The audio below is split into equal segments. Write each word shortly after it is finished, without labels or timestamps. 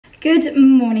Good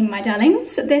morning, my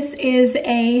darlings. This is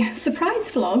a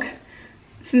surprise vlog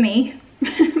for me,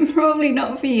 probably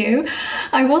not for you.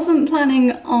 I wasn't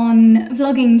planning on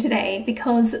vlogging today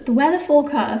because the weather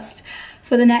forecast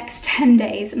for the next 10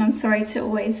 days, and I'm sorry to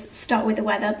always start with the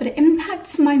weather, but it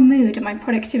impacts my mood and my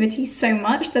productivity so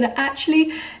much that it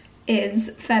actually is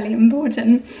fairly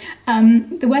important.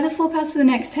 The weather forecast for the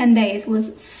next 10 days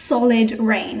was solid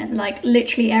rain, like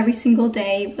literally every single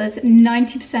day was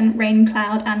 90% rain,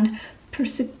 cloud and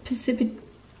precipitation.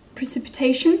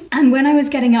 And when I was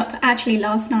getting up, actually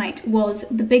last night was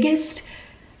the biggest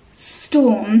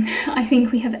storm I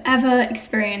think we have ever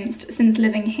experienced since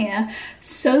living here.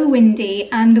 So windy,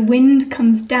 and the wind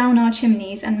comes down our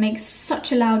chimneys and makes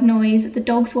such a loud noise. The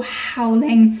dogs were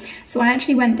howling, so I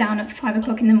actually went down at 5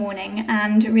 o'clock in the morning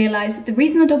and realized that the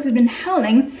reason the dogs had been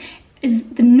howling is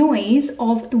the noise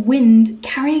of the wind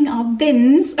carrying our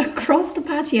bins across the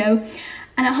patio.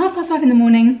 And at 5:30 in the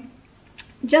morning,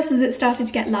 just as it started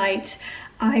to get light,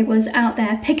 I was out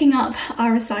there picking up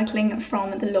our recycling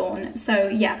from the lawn. So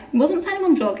yeah, wasn't planning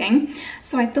on vlogging,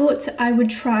 so I thought I would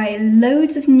try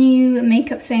loads of new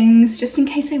makeup things just in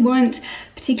case they weren't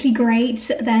particularly great.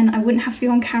 Then I wouldn't have to be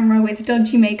on camera with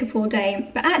dodgy makeup all day.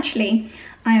 But actually,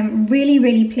 I am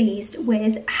really pleased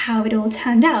with how it all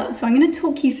turned out. So I'm going to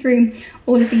talk you through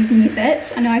all of these new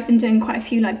bits. I know I've been doing quite a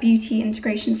few like beauty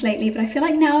integrations lately, but I feel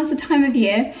like now is the time of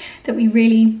year that we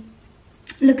really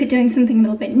look at doing something a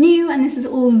little bit new, and this is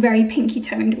all very pinky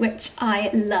toned, which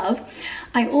I love.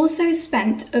 I also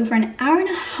spent over an hour and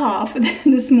a half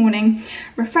this morning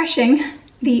refreshing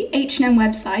the H&M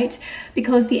website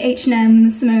because the H&M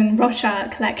Simone Rocha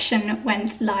collection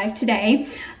went live today.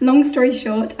 Long story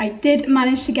short, I did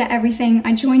manage to get everything.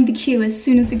 I joined the queue as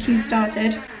soon as the queue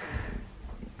started.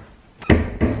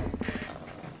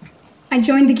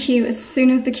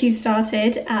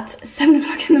 at 7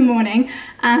 o'clock in the morning,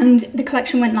 and the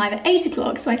collection went live at 8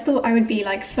 o'clock, so I thought I would be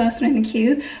like first one in the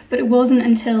queue, but it wasn't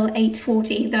until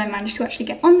 8:40 that I managed to actually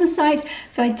get on the site.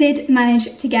 So I did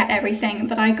manage to get everything,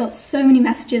 but I got so many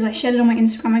messages. I shared it on my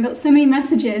Instagram. I got so many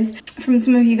messages from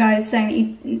some of you guys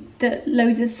saying that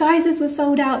loads of sizes were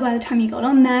sold out by the time you got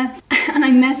on there, and I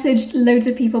messaged loads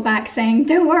of people back saying,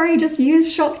 don't worry, just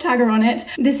use ShopTagr on it.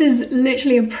 This is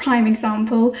literally a prime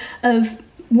example of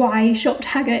why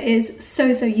ShopTagr is so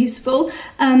useful.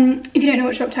 If you don't know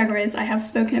what ShopTagr is, I have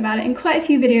spoken about it in quite a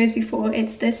few videos before.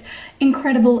 It's this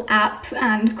incredible app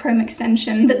and Chrome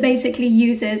extension that basically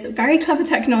uses very clever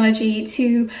technology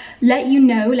to let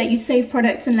you save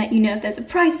products and let you know if there's a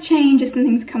price change, if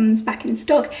something comes back in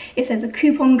stock, if there's a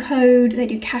coupon code, they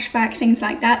do cashback, things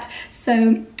like that.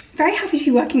 So very happy to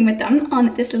be working with them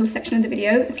on this little section of the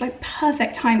video. It's like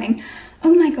perfect timing.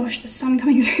 Oh my gosh, the sun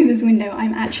coming through this window.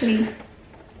 I'm actually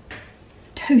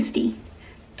toasty.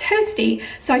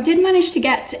 So I did manage to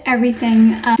get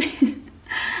everything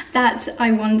that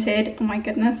I wanted, oh my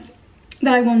goodness,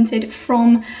 that I wanted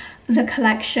from the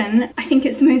collection. I think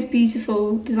it's the most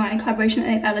beautiful design and collaboration that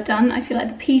they've ever done. I feel like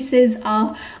the pieces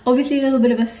are obviously a little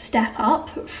bit of a step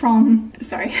up from,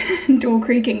 sorry, door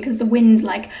creaking because the wind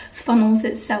like funnels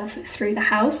itself through the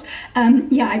house.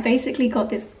 Yeah, I basically got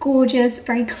this gorgeous,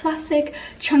 very classic,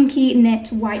 chunky knit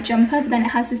white jumper, but then it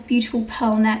has this beautiful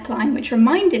pearl neckline, which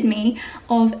reminded me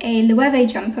of a Loewe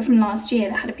jumper from last year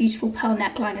that had a beautiful pearl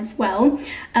neckline as well.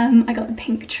 I got the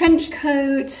pink trench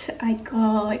coat, I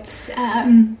got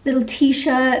little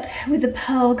t-shirt with the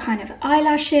pearl kind of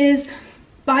eyelashes.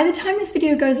 By the time this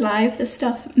video goes live, the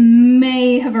stuff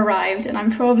may have arrived, and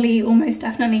I'm probably almost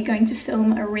definitely going to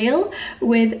film a reel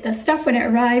with the stuff when it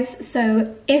arrives.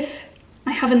 So if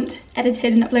I haven't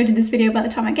edited and uploaded this video by the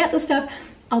time I get the stuff,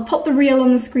 I'll pop the reel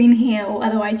on the screen here, or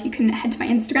otherwise you can head to my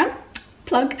Instagram,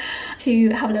 plug, to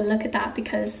have a little look at that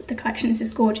because the collection is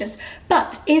just gorgeous.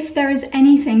 But if there is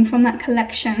anything from that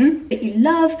collection that you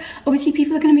love, obviously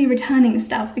people are going to be returning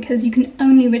stuff because you can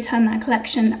only return that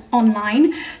collection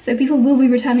online. So people will be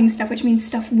returning stuff, which means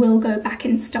stuff will go back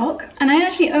in stock. And I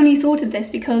actually only thought of this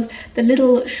because the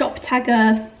little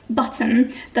ShopTagr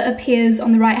button that appears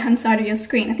on the right hand side of your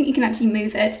screen, I think you can actually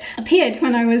move it, appeared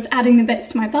when I was adding the bits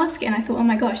to my basket, and I thought, oh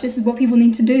my gosh, this is what people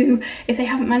need to do if they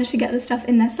haven't managed to get the stuff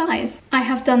in their size. I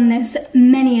have done this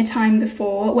many a time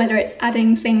before, whether it's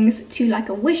adding things to like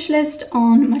a wish list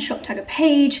on my ShopTagr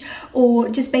page, or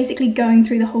just basically going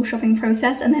through the whole shopping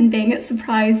process and then being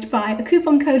surprised by a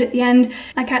coupon code at the end.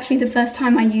 Like actually the first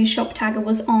time I used ShopTagr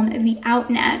was on the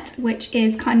Outnet, which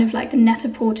is kind of like the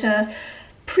Net-a-Porter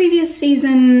previous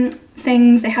season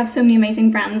things. They have so many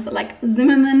amazing brands like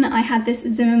Zimmermann. I had this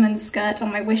Zimmermann skirt on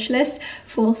my wish list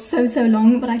for so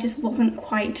long, but I just wasn't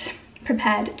quite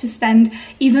prepared to spend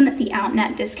even the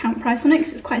outnet discount price on it,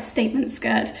 because it's quite a statement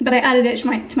skirt. But I added it to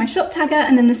my ShopTagr,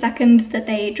 and then the second that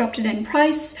they dropped it in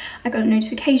price, I got a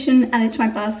notification, added it to my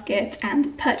basket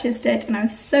and purchased it, and I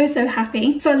was so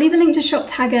happy. So I'll leave a link to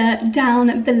ShopTagr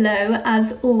down below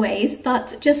as always,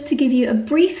 but just to give you a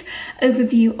brief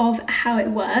overview of how it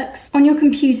works. On your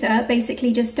computer,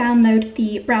 basically just download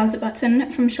the browser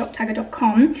button from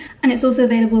shoptagr.com, and it's also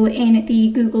available in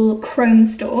the Google Chrome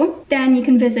store. Then you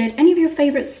can visit any of your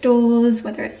favorite stores,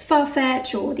 whether it's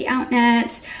Farfetch or the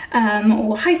Outnet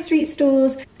or high street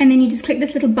stores, and then you just click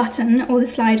this little button or the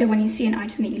slider when you see an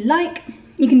item that you like.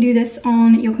 You can do this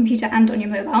on your computer and on your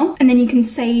mobile, and then you can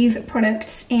save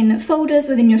products in folders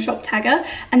within your ShopTagr,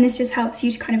 and this just helps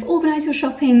you to kind of organize your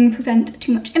shopping, prevent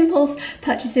too much impulse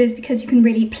purchases, because you can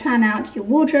really plan out your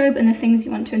wardrobe and the things you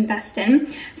want to invest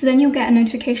in. So then you'll get a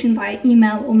notification via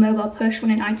email or mobile push when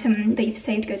an item that you've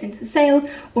saved goes into the sale,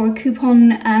 or a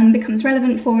coupon becomes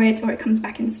relevant for it, or it comes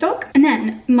back in stock. And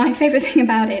then my favorite thing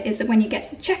about it is that when you get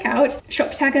to the checkout,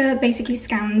 ShopTagr basically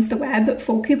scans the web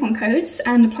for coupon codes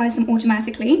and applies them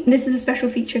automatically. This is a special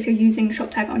feature if you're using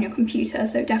ShopTagr on your computer,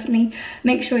 so definitely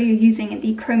make sure you're using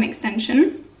the Chrome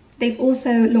extension. They've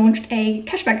also launched a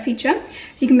cashback feature,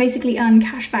 so you can basically earn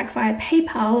cashback via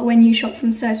PayPal when you shop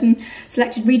from certain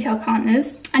selected retail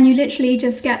partners, and you literally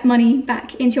just get money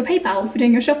back into your PayPal for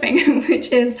doing your shopping, which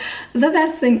is the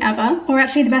best thing ever. Or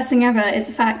actually the best thing ever is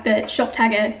the fact that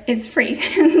ShopTagr is free.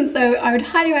 So I would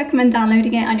highly recommend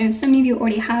downloading it. I know so many of you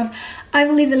already have. I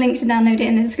will leave the link to download it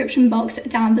in the description box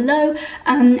down below,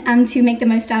 and to make the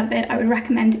most out of it, I would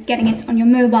recommend getting it on your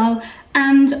mobile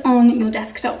and on your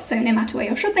desktop, so no matter where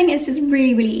you're shopping, it's just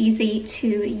really easy to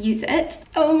use it.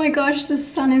 Oh my gosh, the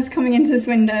sun is coming into this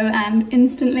window and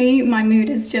instantly my mood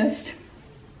is just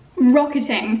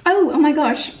rocketing. Oh my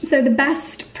gosh, so the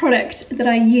best product that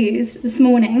I used this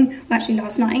morning, well actually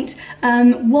last night,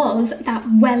 was that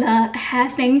Weller hair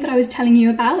thing that I was telling you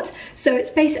about. So it's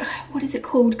basically, what is it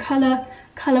called? Color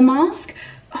mask.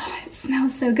 Oh, it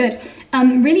smells so good.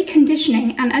 Really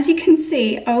conditioning, and as you can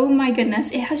see, oh my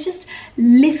goodness, it has just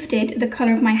lifted the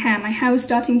color of my hair. My hair was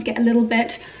starting to get a little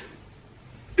bit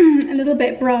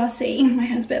brassy. My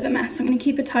hair's a bit of a mess, so I'm going to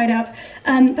keep it tied up.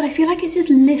 But I feel like it's just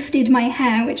lifted my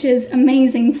hair, which is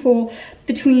amazing for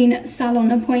between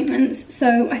salon appointments.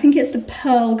 So I think it's the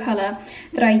pearl colour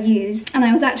that I used. And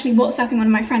I was actually WhatsApping one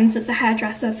of my friends that's a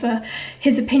hairdresser for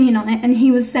his opinion on it, and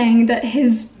he was saying that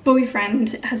his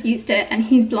boyfriend has used it and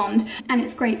he's blonde, and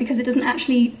it's great because it doesn't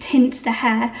actually tint the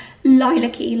hair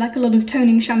lilac-y like a lot of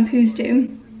toning shampoos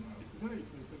do.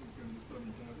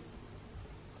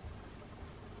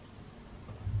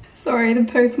 Sorry, the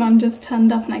postman just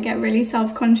turned up and I get really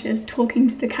self-conscious talking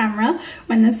to the camera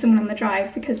when there's someone on the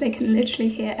drive, because they can literally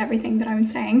hear everything that I'm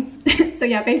saying. So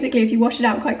yeah, basically if you wash it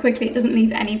out quite quickly, it doesn't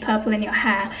leave any purple in your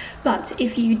hair, but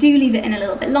if you do leave it in a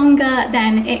little bit longer,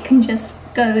 then it can just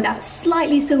go that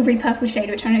slightly silvery purple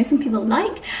shade, which I know some people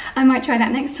like. I might try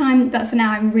that next time, but for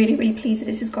now I'm really pleased that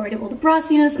it's just got rid of all the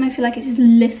brassiness, and I feel like it's just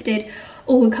lifted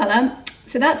all the colour.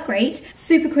 So that's great.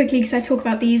 Super quickly, because I talk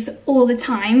about these all the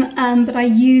time, but I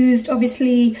used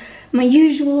obviously my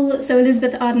usual, so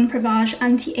Elizabeth Arden Pravage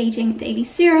Anti-Aging Daily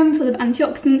Serum full of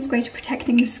antioxidants, great at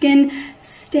protecting the skin.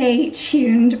 Stay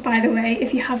tuned, by the way,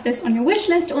 if you have this on your wish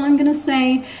list. All I'm gonna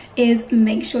say is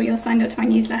make sure you're signed up to my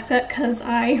newsletter, because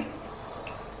I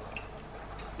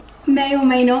may or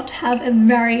may not have a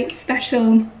very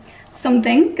special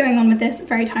something going on with this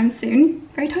very soon.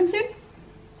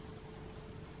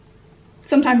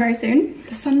 Sometime very soon.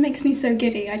 The sun makes me so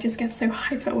giddy. I just get so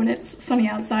hyper when it's sunny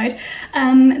outside.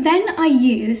 Then I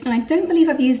used, and I don't believe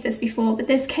I've used this before, but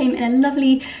this came in a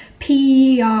lovely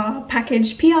PR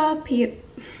package, PR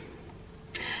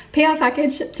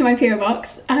package to my PO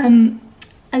box.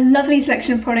 A lovely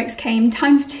selection of products came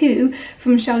 ×2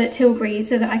 from Charlotte Tilbury,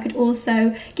 so that I could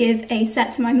also give a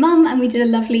set to my mum, and we did a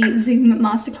lovely Zoom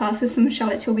masterclass with some of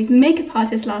Charlotte Tilbury's makeup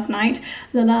artists last night.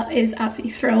 Lola is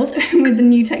absolutely thrilled with the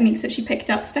new techniques that she picked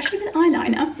up, especially with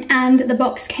eyeliner. And the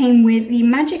box came with the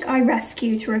Magic Eye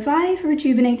Rescue to revive,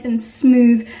 rejuvenate and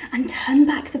smooth and turn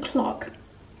back the clock.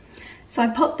 So I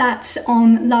popped that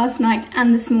on last night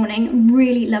and this morning.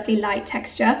 Really lovely light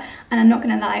texture, and I'm not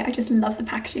gonna lie, I just love the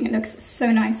packaging. It looks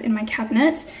so nice in my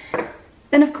cabinet.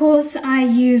 Then of course I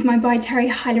use my By Terry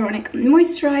Hyaluronic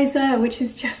Moisturizer, which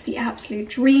is just the absolute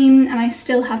dream, and I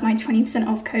still have my 20%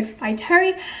 off code for By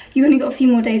Terry. You only got a few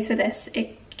more days for this.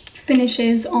 It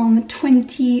finishes on the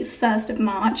 21st of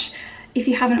March. If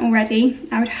you haven't already,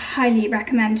 I would highly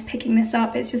recommend picking this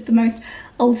up. It's just the most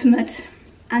ultimate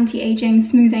anti-aging,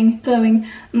 smoothing, glowing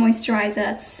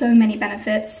moisturizer. So many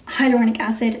benefits. Hyaluronic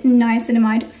acid,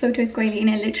 niacinamide,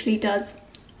 photosqualene. It literally does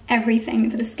everything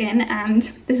for the skin,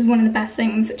 and this is one of the best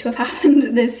things to have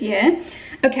happened this year.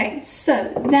 Okay,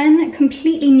 so then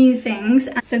completely new things.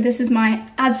 So this is my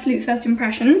absolute first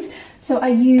impressions. So I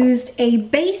used a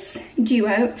base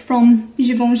duo from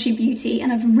Givenchy Beauty,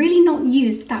 and I've really not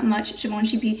used that much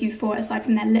Givenchy Beauty before, aside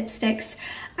from their lipsticks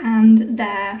and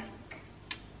their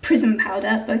Prism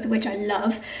powder, both of which I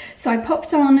love. So I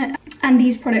popped on, and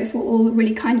these products were all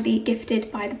really kindly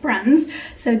gifted by the brands.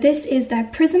 So this is their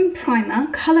Prism Primer,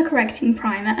 Color Correcting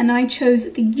Primer, and I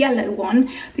chose the yellow one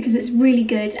because it's really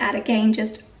good at, again,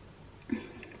 just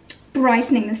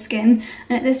brightening the skin.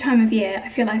 And at this time of year, I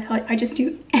feel like I just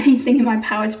do anything in my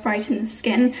power to brighten the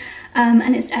skin.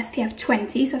 And it's SPF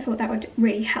 20, so I thought that would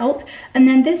really help. And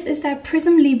then this is their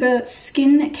Prism Libre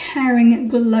Skin Caring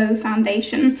Glow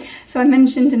Foundation. So I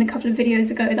mentioned in a couple of videos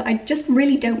ago that I just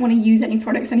really don't want to use any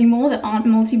products anymore that aren't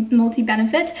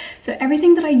multi-benefit. So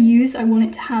everything that I use, I want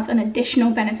it to have an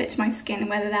additional benefit to my skin,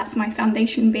 whether that's my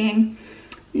foundation being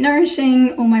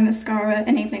nourishing or my mascara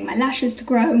enabling my lashes to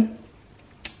grow.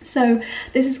 So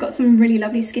this has got some really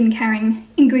lovely skin caring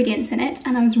ingredients in it,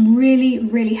 and I was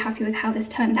really happy with how this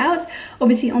turned out.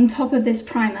 Obviously, on top of this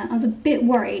primer, I was a bit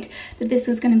worried that this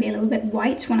was going to be a little bit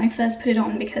white when I first put it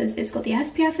on because it's got the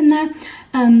SPF in there.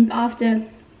 But after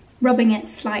rubbing it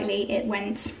slightly,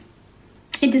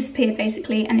 it disappeared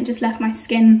basically, and it just left my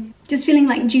skin just feeling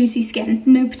like juicy skin.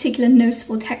 No particular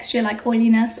noticeable texture like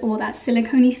oiliness or that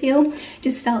silicone-y feel.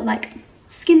 Just felt like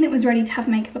skin that was ready to have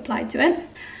makeup applied to it.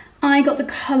 I got the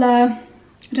colour,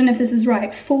 I don't know if this is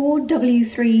right,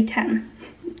 4W310.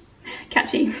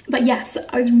 Catchy. But yes,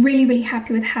 I was really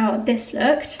happy with how this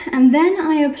looked. And then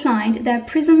I applied their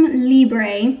Prism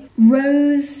Libre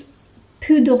Rose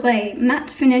Poudre Matte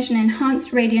Finish and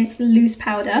Enhanced Radiance Loose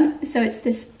Powder. So it's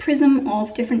this prism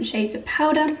of different shades of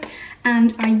powder.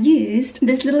 And I used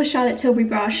this little Charlotte Tilbury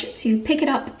brush to pick it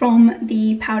up from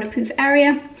the powder proof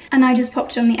area. And I just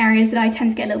popped it on the areas that I tend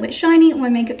to get a little bit shiny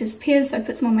when makeup disappears. So I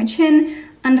put some on my chin,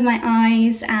 under my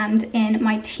eyes, and in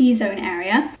my T-zone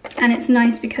area. And it's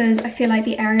nice because I feel like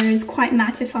the area is quite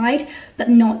mattified, but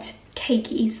not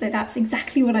cakey. So that's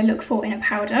exactly what I look for in a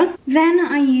powder. Then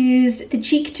I used the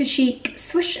Cheek to Chic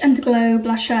Swish and Glow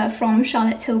blusher from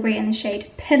Charlotte Tilbury in the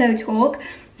shade Pillow Talk.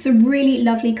 It's a really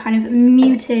lovely kind of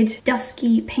muted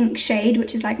dusky pink shade,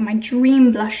 which is like my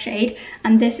dream blush shade.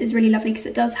 And this is really lovely because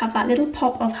it does have that little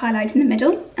pop of highlight in the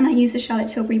middle. And I use the Charlotte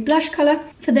Tilbury blush colour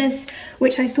for this,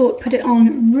 which I thought put it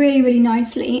on really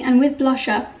nicely. And with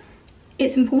blusher,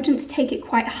 it's important to take it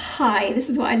quite high. This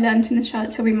is what I learned in the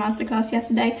Charlotte Tilbury masterclass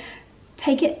yesterday.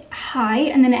 Take it high,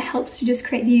 and then it helps to just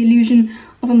create the illusion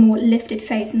of a more lifted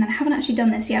face. And then I haven't actually done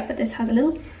this yet, but this has a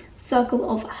little circle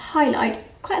of highlight,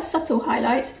 quite a subtle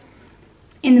highlight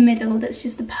in the middle that's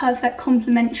just the perfect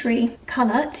complementary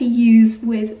colour to use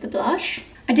with the blush.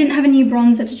 I didn't have a new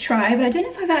bronzer to try, but I don't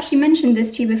know if I've actually mentioned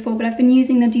this to you before, but I've been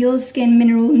using the Dior Skin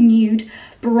Mineral Nude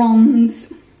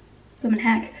Bronze, blooming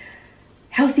heck,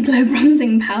 Healthy Glow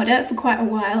bronzing powder for quite a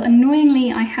while.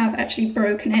 Annoyingly, I have actually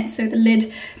broken it, so the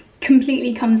lid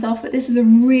completely comes off, but this is a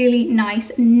really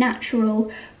nice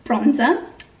natural bronzer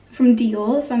from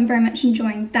Dior, so I'm very much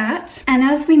enjoying that. And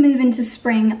as we move into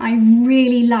spring, I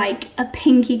really like a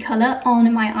pinky colour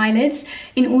on my eyelids.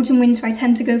 In autumn, winter, I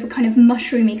tend to go for kind of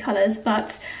mushroomy colours,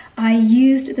 but I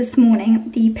used this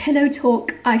morning the Pillow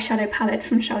Talk eyeshadow palette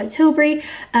from Charlotte Tilbury.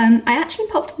 I actually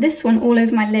popped this one all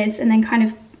over my lids and then kind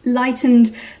of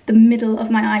lightened the middle of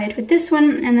my eyelid with this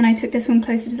one, and then I took this one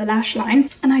closer to the lash line.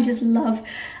 And I just love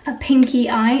a pinky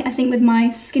eye. I think with my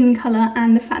skin colour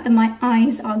and the fact that my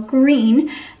eyes are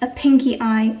green, a pinky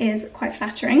eye is quite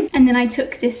flattering. And then I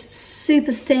took this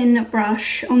super thin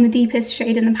brush on the deepest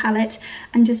shade in the palette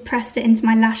and just pressed it into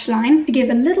my lash line to give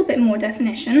a little bit more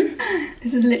definition.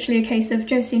 This is literally a case of,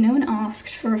 Josie, no one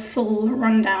asked for a full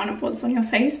rundown of what's on your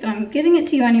face, but I'm giving it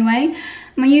to you anyway.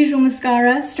 My usual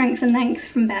mascara, Strength and Length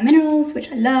from Bare Minerals,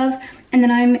 which I love. And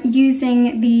then I'm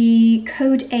using the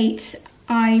Code 8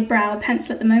 eyebrow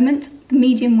pencil at the moment. The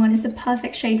medium one is the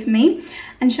perfect shade for me.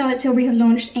 And Charlotte Tilbury have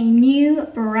launched a new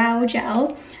brow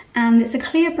gel, and it's a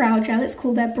clear brow gel. It's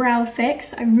called their Brow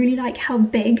Fix. I really like how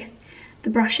big the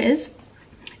brush is.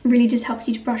 It really just helps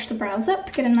you to brush the brows up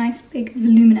to get a nice big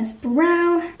voluminous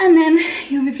brow. And then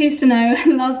you'll be pleased to know,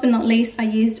 last but not least, I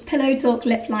used Pillow Talk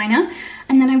lip liner.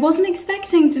 And then I wasn't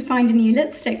expecting to find a new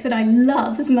lipstick that I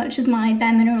love as much as my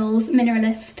Bare Minerals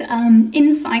Mineralist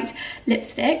Insight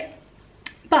lipstick.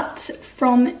 But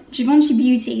from Givenchy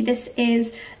Beauty, this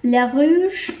is Le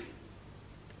Rouge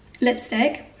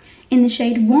lipstick in the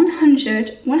shade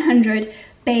 100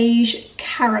 Beige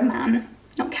Caraman.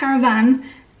 Not Caravan,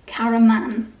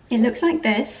 Caraman. It looks like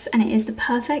this, and it is the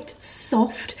perfect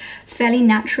soft fairly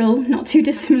natural, not too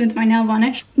dissimilar to my nail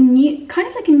varnish. Kind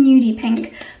of like a nudie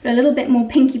pink, but a little bit more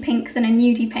pinky pink than a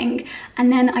nudie pink.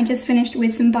 And then I just finished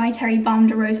with some By Terry Balm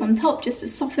de Rose on top just to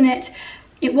soften it.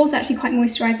 It was actually quite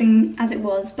moisturising as it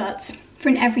was, but for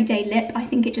an everyday lip, I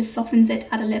think it just softens it,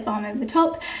 add a lip balm over the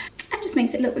top, and just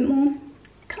makes it a little bit more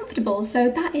comfortable.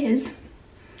 So that is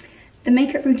the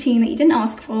makeup routine that you didn't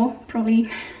ask for,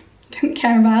 probably don't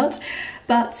care about,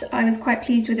 but I was quite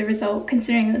pleased with the result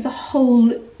considering there's a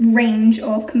whole range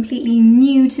of completely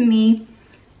new to me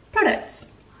products.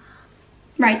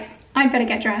 Right, I'd better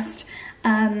get dressed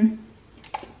and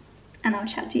I'll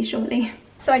chat to you shortly.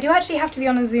 So I do actually have to be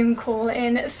on a Zoom call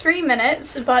in 3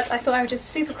 minutes, but I thought I would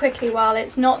just super quickly, while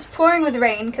it's not pouring with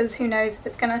rain, because who knows if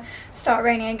it's gonna start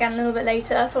raining again a little bit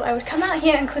later, I thought I would come out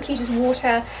here and quickly just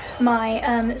water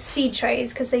my seed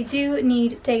trays, because they do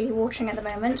need daily watering at the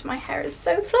moment. My hair is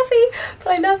so fluffy,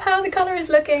 but I love how the colour is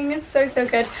looking. It's so, so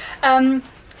good.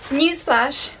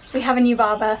 Newsflash, we have a new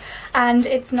barber, and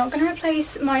it's not going to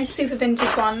replace my super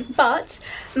vintage one, but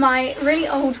my really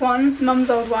old one, mum's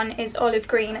old one, is olive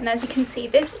green, and as you can see,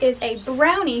 this is a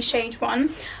brownie shade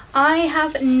one. I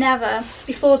have never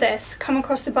before this come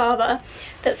across a barber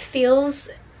that feels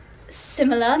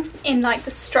similar in like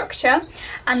the structure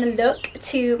and the look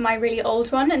to my really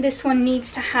old one, and this one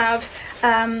needs to have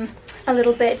a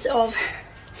little bit of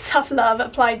tough love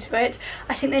applied to it.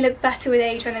 I think they look better with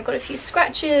age when they've got a few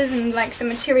scratches and like the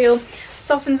material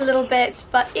softens a little bit.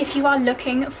 But if you are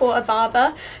looking for a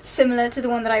barber similar to the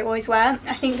one that I always wear,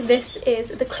 I think this is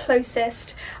the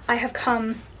closest I have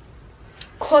come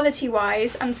quality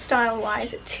wise and style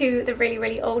wise to the really,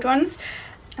 really old ones.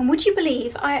 And would you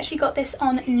believe I actually got this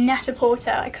on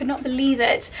Net-a-Porter? I could not believe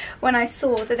it when I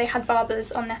saw that they had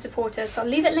barbers on Net-a-Porter. So I'll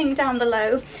leave it linked down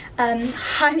below. I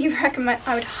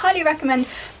would highly recommend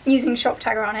using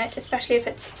ShopTagr on it, especially if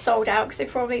it's sold out, because they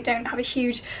probably don't have a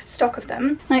huge stock of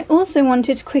them. I also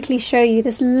wanted to quickly show you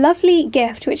this lovely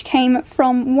gift which came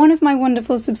from one of my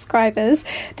wonderful subscribers.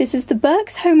 This is the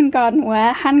Burke's Home and Garden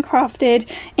Wear, handcrafted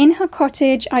in her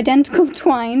cottage, identical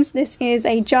twines. This is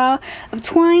a jar of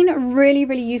twine, really,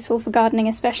 really useful for gardening,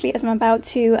 especially as I'm about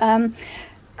to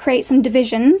create some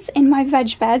divisions in my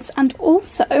veg beds. And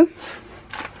also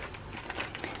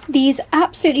these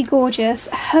absolutely gorgeous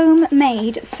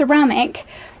homemade ceramic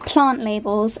plant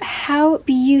labels. How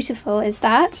beautiful is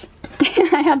that?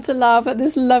 I had to laugh at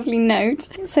this lovely note.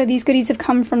 So these goodies have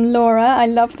come from Laura. I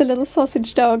love the little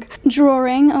sausage dog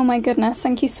drawing. Oh my goodness,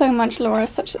 thank you so much, Laura.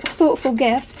 Such thoughtful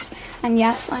gifts. And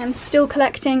yes, I am still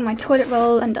collecting my toilet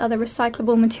roll and other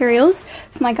recyclable materials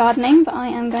for my gardening, but I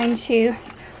am going to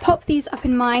pop these up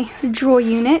in my drawer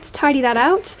unit, tidy that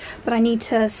out, but I need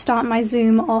to start my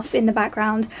Zoom off in the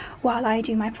background while I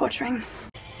do my pottering.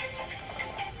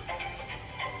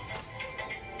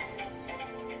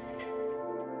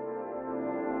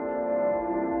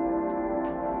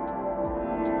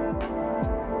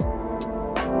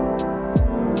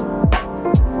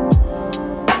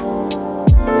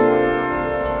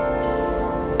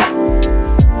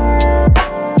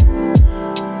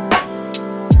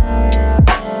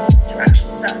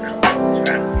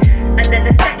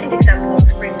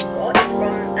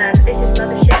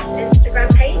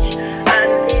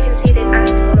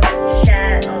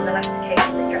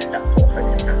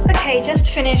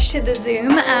 The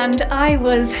Zoom, and I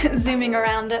was zooming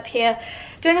around up here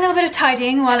doing a little bit of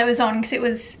tidying while it was on, because it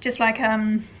was just like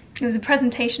it was a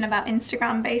presentation about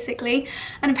Instagram basically,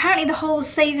 and apparently the whole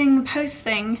saving post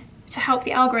thing to help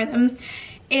the algorithm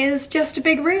is just a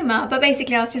big rumor. But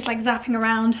basically I was just like zapping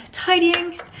around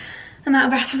tidying. I'm out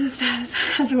of breath from the stairs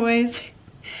as always.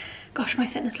 Gosh, my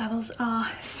fitness levels are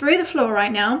through the floor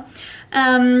right now.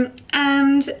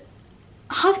 And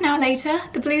half an hour later,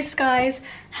 the blue skies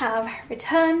have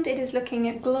returned. It is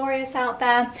looking glorious out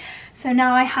there. So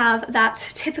now I have that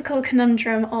typical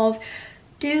conundrum of,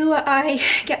 do I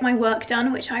get my work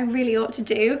done, which I really ought to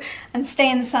do, and stay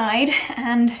inside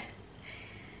and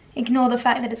ignore the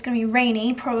fact that it's going to be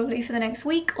rainy probably for the next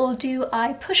week, or do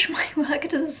I push my work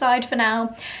to the side for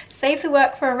now, save the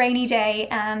work for a rainy day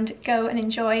and go and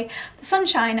enjoy the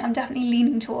sunshine? I'm definitely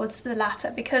leaning towards the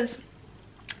latter, because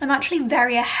I'm actually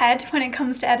very ahead when it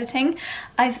comes to editing.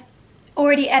 I've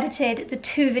already edited the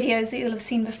 2 videos that you'll have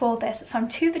seen before this, so I'm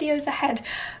 2 videos ahead,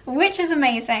 which is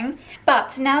amazing.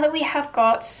 But now that we have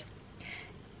got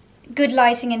good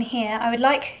lighting in here, I would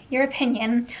like your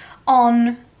opinion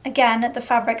on, again, the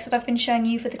fabrics that I've been showing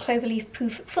you for the Cloverleaf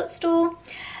Poof footstool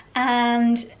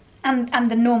and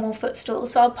the normal footstool.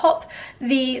 So I'll pop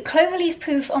the Cloverleaf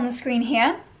Poof on the screen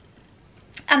here,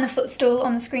 and the footstool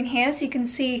on the screen here, so you can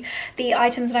see the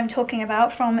items that I'm talking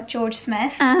about from George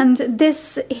Smith. And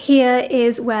this here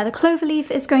is where the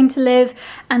cloverleaf is going to live,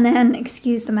 and then,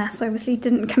 excuse the mess, I obviously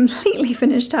didn't completely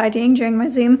finish tidying during my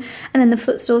Zoom, and then the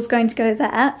footstool is going to go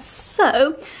there.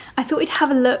 So I thought we'd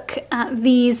have a look at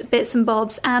these bits and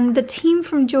bobs, and the team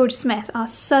from George Smith are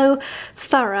so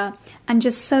thorough and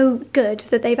just so good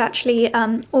that they've actually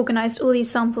organised all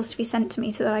these samples to be sent to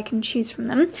me so that I can choose from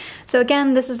them. So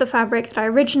again, this is the fabric that I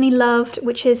originally loved,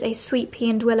 which is a sweet pea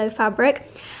and willow fabric,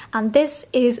 and this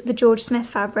is the George Smith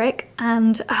fabric,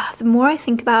 and the more I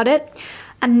think about it,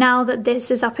 and now that this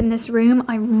is up in this room,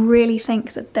 I really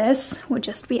think that this would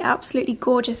just be absolutely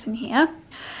gorgeous in here.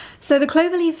 So the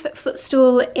cloverleaf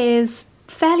footstool is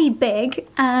fairly big,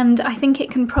 and I think it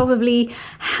can probably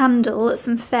handle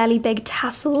some fairly big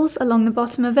tassels along the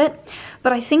bottom of it,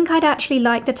 but I think I'd actually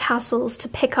like the tassels to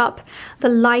pick up the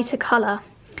lighter colour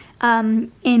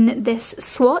in this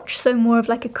swatch, so more of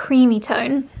like a creamy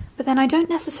tone. But then I don't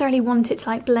necessarily want it to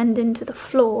like blend into the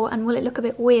floor, and will it look a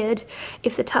bit weird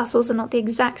if the tassels are not the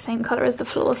exact same colour as the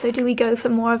floor? So do we go for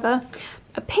more of a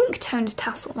pink toned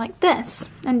tassel like this?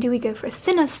 And do we go for a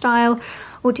thinner style,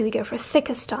 or do we go for a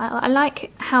thicker style? I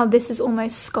like how this is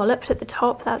almost scalloped at the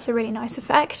top. That's a really nice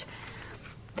effect.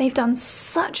 They've done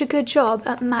such a good job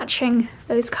at matching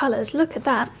those colours. Look at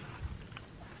that.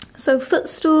 So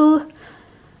footstool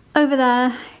over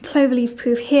there, cloverleaf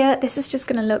poof here. This is just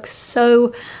going to look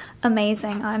so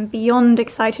amazing. I'm beyond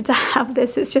excited to have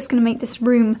this. It's just going to make this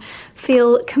room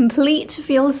feel complete,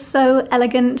 feel so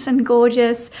elegant and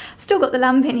gorgeous. Still got the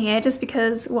lamp in here just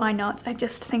because why not? I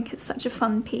just think it's such a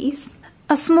fun piece.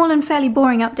 A small and fairly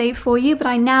boring update for you, but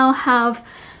I now have,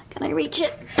 can I reach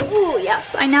it? Oh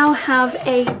yes, I now have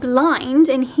a blind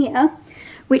in here,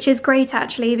 which is great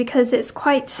actually because it's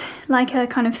quite like a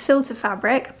kind of filter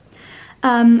fabric.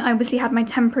 I obviously had my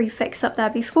temporary fix up there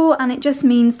before, and it just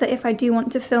means that if I do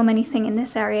want to film anything in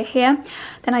this area here,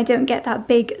 then I don't get that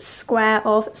big square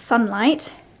of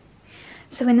sunlight.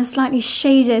 So in the slightly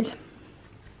shaded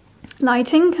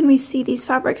lighting, can we see these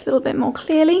fabrics a little bit more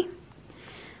clearly?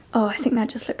 Oh, I think that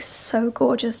just looks so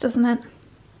gorgeous, doesn't it?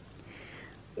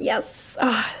 Yes,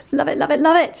 oh, love it, love it,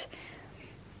 love it.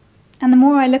 And the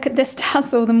more I look at this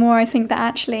tassel, the more I think that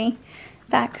actually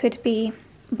that could be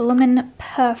bloomin'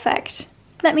 perfect.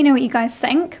 Let me know what you guys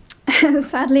think.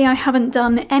 Sadly, I haven't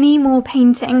done any more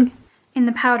painting in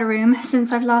the powder room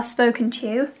since I've last spoken to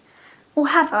you. Or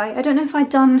have I? I don't know if I'd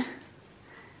done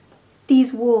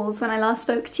these walls when I last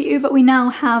spoke to you, but we now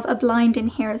have a blind in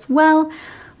here as well,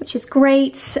 which is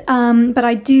great. But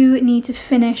I do need to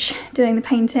finish doing the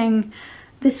painting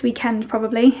this weekend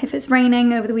probably. If it's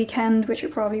raining over the weekend, which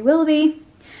it probably will be,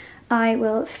 I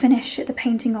will finish the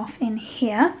painting off in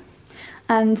here.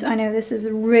 And I know this is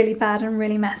really bad and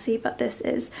really messy, but this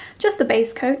is just the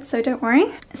base coat, so don't worry.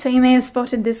 So you may have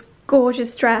spotted this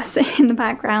gorgeous dress in the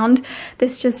background.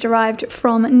 This just arrived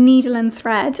from Needle and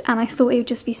Thread, and I thought it would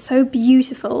just be so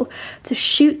beautiful to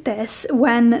shoot this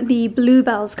when the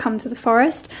bluebells come to the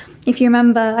forest. If you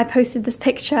remember, I posted this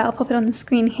picture, I'll pop it on the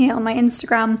screen here on my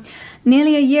Instagram,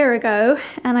 nearly a year ago,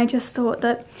 and I just thought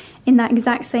that in that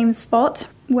exact same spot,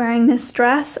 wearing this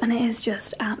dress, and it is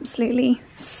just absolutely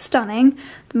stunning.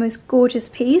 The most gorgeous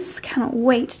piece. Cannot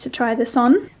wait to try this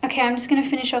on. Okay, I'm just going to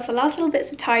finish off the last little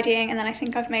bits of tidying, and then I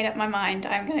think I've made up my mind.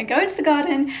 I'm going to go into the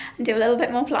garden and do a little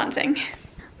bit more planting.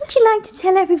 Would you like to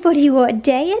tell everybody what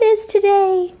day it is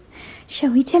today?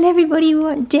 Shall we tell everybody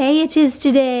what day it is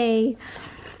today?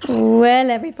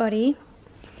 Well, everybody,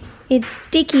 it's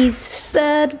Dickie's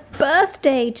 3rd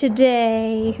birthday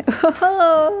today.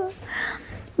 Oh,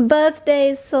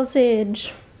 birthday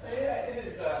sausage.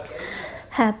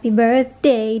 Happy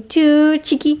birthday to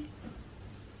Chicky.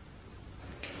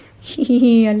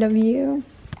 I love you.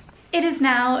 It is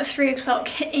now 3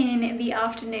 o'clock in the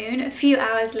afternoon, a few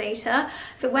hours later.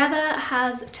 The weather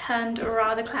has turned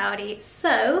rather cloudy,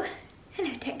 so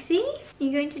hello Texie.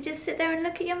 You going to just sit there and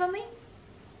look at your mummy?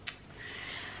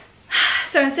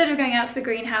 So instead of going out to the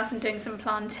greenhouse and doing some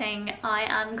planting, I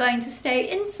am going to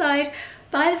stay inside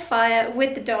by the fire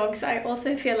with the dogs. I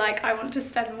also feel like I want to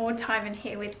spend more time in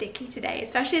here with Dickie today,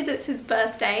 especially as it's his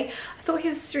birthday. I thought he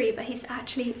was 3, but he's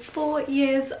actually 4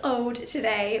 years old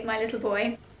today, my little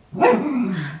boy.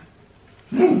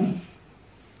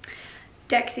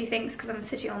 Dexy thinks because I'm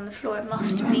sitting on the floor it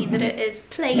must mean that it is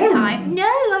playtime.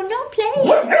 No, I'm not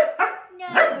playing.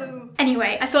 No.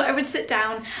 Anyway, I thought I would sit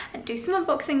down and do some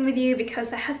unboxing with you because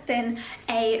there has been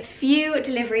a few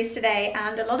deliveries today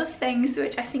and a lot of things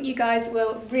which I think you guys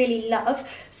will really love.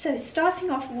 So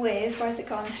starting off with, where's it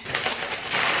gone?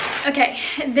 Okay,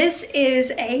 this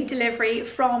is a delivery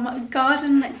from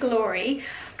Garden Glory.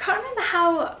 can't remember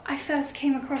how I first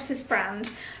came across this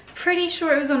brand. Pretty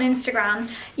sure it was on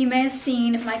Instagram. You may have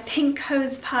seen my pink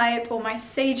hose pipe or my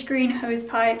sage green hose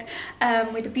pipe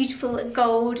with a beautiful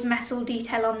gold metal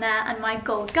detail on there, and my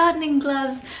gold gardening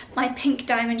gloves, my pink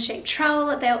diamond shaped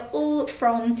trowel. They're all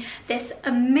from this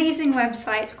amazing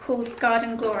website called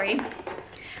Garden Glory.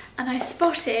 And I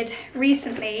spotted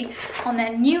recently on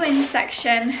their new in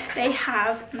section, they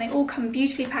have, and they all come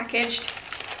beautifully packaged,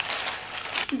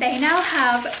 they now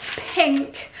have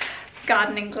pink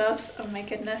gardening gloves. Oh my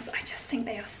goodness, I just think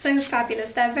they are so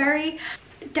fabulous. They're very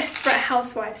Desperate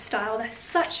Housewives style. They're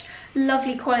such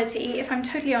lovely quality. If I'm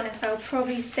totally honest, I would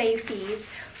probably save these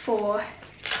for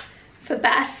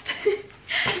best.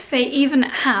 They even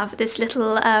have this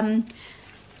little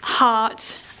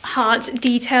heart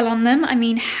detail on them. I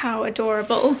mean, how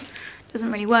adorable.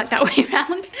 Doesn't really work that way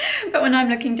around, but when I'm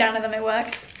looking down at them, it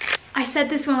works. I said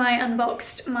this when I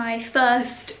unboxed my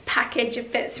first package of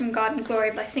bits from Garden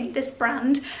Glory, but I think this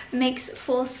brand makes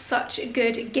for such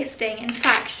good gifting. In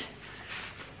fact,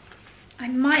 I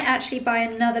might actually buy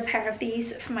another pair of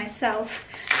these for myself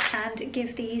and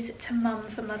give these to Mum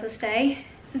for Mother's Day.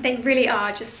 They really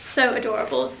are just so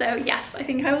adorable. So yes, I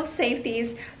think I will save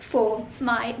these for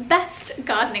my best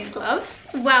gardening gloves.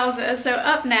 Wowza, so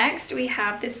up next we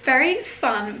have this very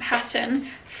fun pattern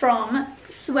from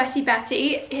Sweaty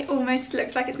Betty. It almost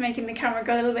looks like it's making the camera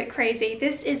go a little bit crazy.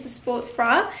 This is a sports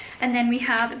bra, and then we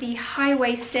have the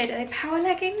high-waisted, are they power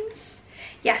leggings?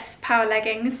 Yes, power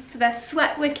leggings. So they're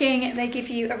sweat wicking, they give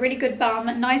you a really good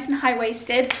bum, nice and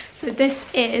high-waisted. So this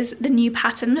is the new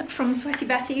pattern from Sweaty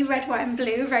Betty, red, white and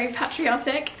blue, very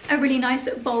patriotic. A really nice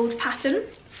bold pattern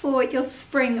for your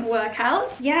spring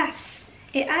workouts. Yes,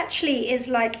 it actually is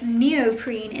like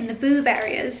neoprene in the boob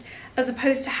areas, as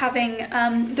opposed to having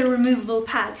the removable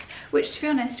pads, which, to be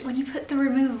honest, when you put the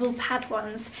removable pad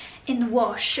ones in the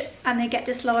wash and they get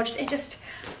dislodged, it just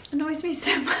annoys me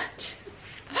so much.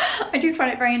 I do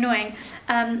find it very annoying.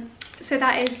 So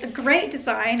that is a great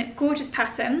design, gorgeous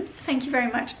pattern. Thank you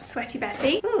very much, Sweaty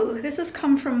Betty. Ooh, this has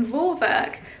come from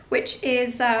Vorwerk, which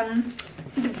is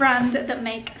the brand that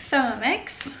make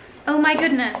Thermomix. Oh my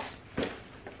goodness.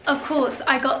 Of course,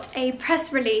 I got a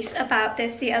press release about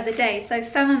this the other day. So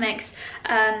Thermomix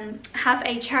have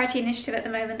a charity initiative at the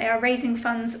moment. They are raising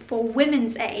funds for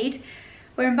Women's Aid.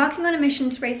 We're embarking on a mission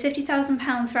to raise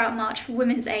 £50,000 throughout March for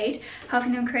Women's Aid,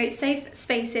 helping them create safe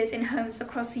spaces in homes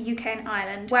across the UK and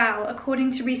Ireland. Wow,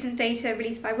 according to recent data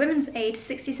released by Women's Aid,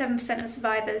 67% of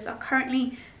survivors are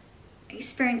currently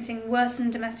experiencing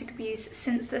worsened domestic abuse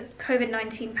since the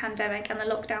COVID-19 pandemic and the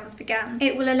lockdowns began.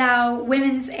 It will allow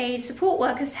Women's Aid support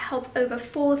workers to help over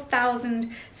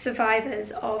 4,000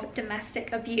 survivors of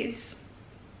domestic abuse.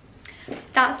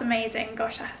 That's amazing.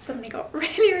 Gosh, it has suddenly got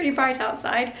really, really bright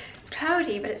outside. It's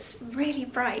cloudy, but it's really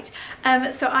bright.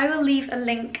 So I will leave a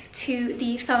link to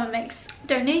the Thermomix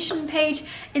donation page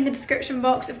in the description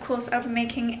box. Of course, I'll be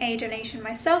making a donation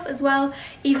myself as well,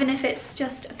 even if it's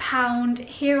just £1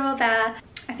 here or there.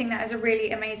 I think that is a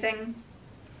really amazing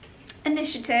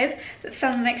initiative that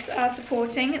Thermomix are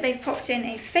supporting. They've popped in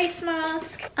a face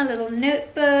mask, a little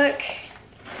notebook,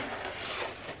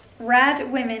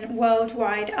 Rad Women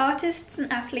Worldwide, artists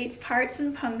and athletes, pirates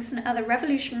and punks and other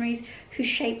revolutionaries who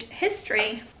shaped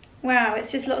history. Wow,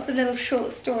 it's just lots of little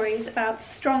short stories about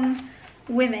strong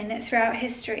women throughout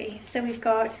history. So we've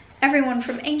got everyone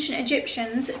from ancient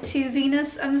Egyptians to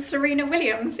Venus and Serena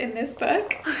Williams in this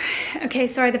book. Okay,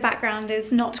 sorry the background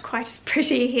is not quite as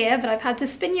pretty here, but I've had to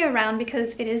spin you around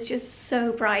because it is just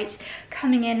so bright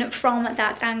coming in from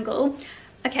that angle.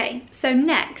 Okay, so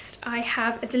next I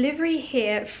have a delivery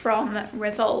here from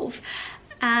Revolve,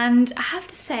 and I have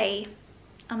to say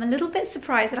I'm a little bit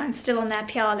surprised that I'm still on their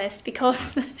PR list,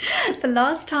 because the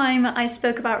last time I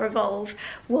spoke about Revolve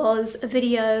was a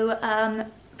video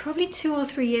probably 2 or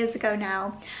 3 years ago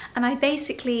now, and I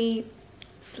basically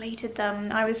slated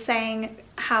them. I was saying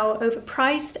how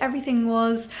overpriced everything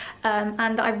was,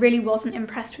 and I really wasn't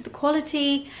impressed with the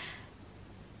quality.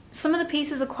 Some of the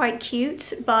pieces are quite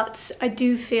cute, but I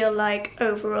do feel like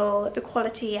overall the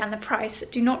quality and the price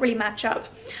do not really match up.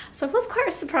 So I was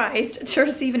quite surprised to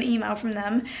receive an email from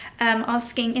them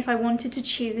asking if I wanted to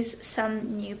choose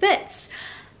some new bits.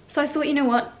 So I thought, you know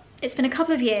what, it's been a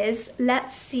couple of years,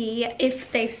 let's see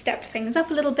if they've stepped things up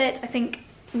a little bit. I think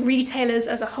retailers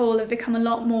as a whole have become a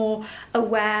lot more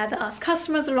aware that us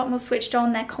customers are a lot more switched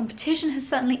on. Their competition has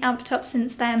certainly amped up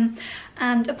since then,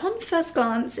 and upon first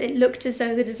glance it looked as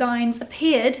though the designs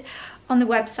appeared on the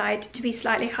website to be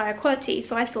slightly higher quality.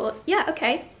 So I thought, yeah,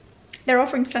 okay, they're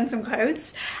offering to send some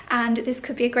clothes, and this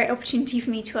could be a great opportunity for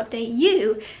me to update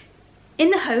you in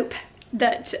the hope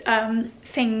that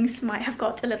things might have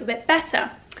got a little bit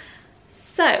better.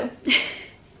 So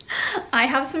I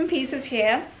have some pieces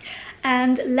here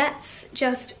and let's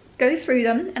just go through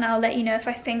them and I'll let you know if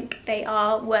I think they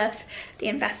are worth the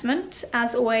investment.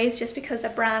 As always, just because a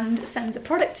brand sends a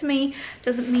product to me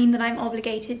doesn't mean that I'm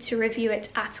obligated to review it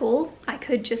at all. I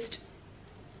could just,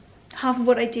 half of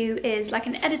what I do is like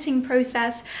an editing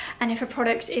process, and if a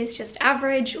product is just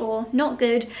average or not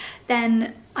good,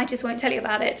 then I just won't tell you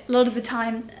about it. A lot of the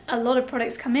time, a lot of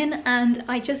products come in and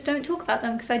I just don't talk about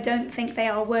them because I don't think they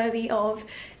are worthy of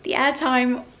the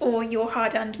airtime or your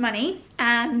hard-earned money.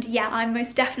 And yeah, I'm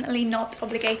most definitely not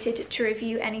obligated to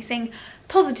review anything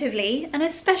positively, and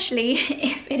especially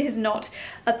if it is not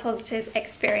a positive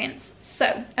experience.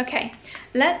 So, okay,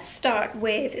 let's start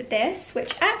with this,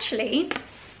 which actually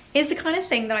is the kind of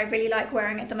thing that I really like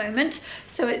wearing at the moment.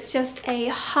 So it's just a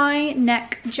high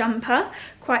neck jumper,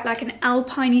 quite like an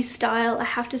alpine-y style. I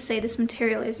have to say this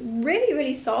material is really,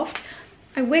 really soft.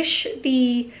 I wish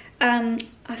the, I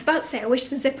was about to say, I wish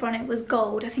the zipper on it was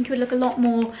gold. I think it would look a lot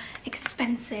more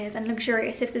expensive and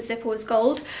luxurious if the zipper was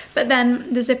gold. But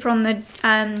then the zipper on the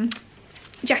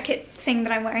jacket thing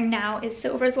that I'm wearing now is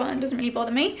silver as well and doesn't really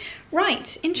bother me.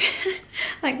 Right,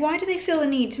 like why do they feel the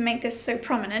need to make this so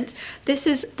prominent? This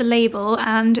is the label,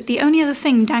 and the only other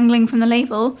thing dangling from the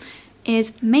label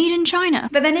is made in China.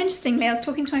 But then interestingly, I was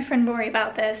talking to my friend Rory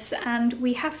about this, and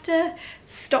we have to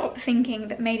stop thinking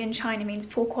that made in China means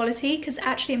poor quality, because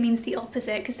actually it means the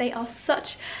opposite, because they are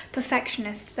such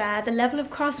perfectionists there. The level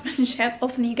of craftsmanship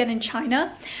often you get in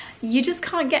China, you just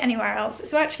can't get anywhere else.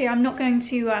 So actually I'm not going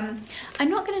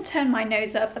to turn my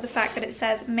nose up at the fact that it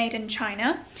says made in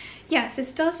China. Yes,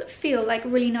 this does feel like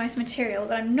really nice material,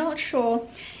 but I'm not sure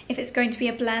if it's going to be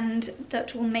a blend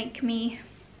that will make me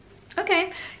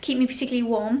keep me particularly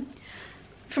warm.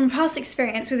 From past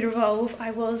experience with Revolve,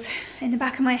 I was in the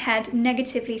back of my head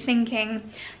negatively thinking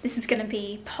this is going to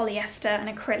be polyester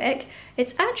and acrylic.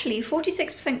 It's actually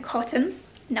 46% cotton,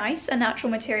 nice, a natural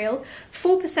material,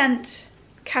 4%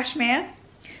 cashmere,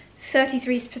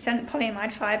 33%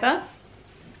 polyamide fibre.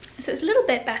 So it's a little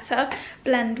bit better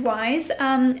blend-wise.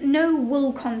 No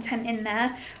wool content in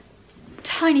there.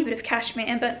 Tiny bit of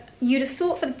cashmere, but you'd have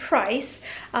thought for the price,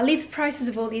 I'll leave the prices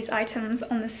of all these items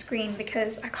on the screen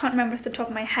because I can't remember off the top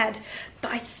of my head, but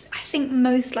I think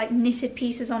most like knitted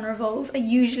pieces on Revolve are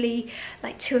usually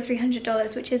like $200 or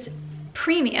 $300, which is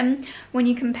premium when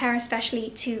you compare especially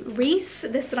to Reiss.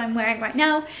 This that I'm wearing right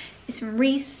now is from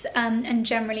Reiss, and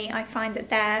generally I find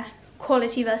that their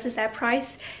quality versus their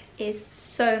price is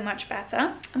so much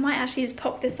better. I might actually just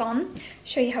pop this on,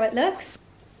 show you how it looks.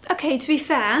 Okay, to be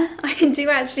fair, I do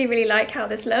actually really like how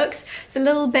this looks. It's a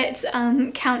little bit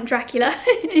Count Dracula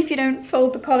if you don't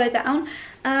fold the collar down.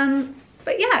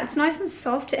 But yeah, it's nice and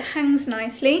soft, it hangs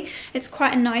nicely. It's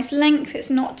quite a nice length,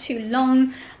 it's not too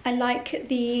long. I like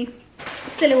the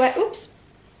silhouette,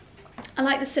 I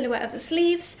like the silhouette of the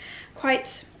sleeves,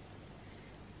 quite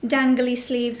dangly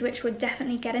sleeves, which would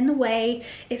definitely get in the way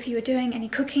if you were doing any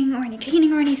cooking or any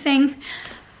cleaning or anything,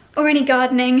 or any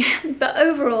gardening. But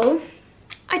overall,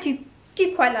 I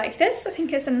do quite like this. I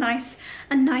think it's a nice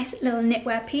little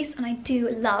knitwear piece, and I do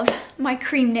love my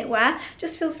cream knitwear.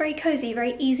 Just feels very cozy,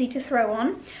 very easy to throw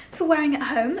on for wearing at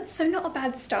home, so not a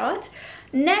bad start.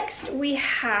 Next we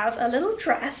have a little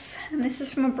dress, and this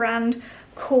is from a brand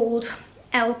called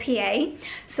LPA.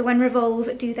 So when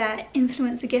Revolve do their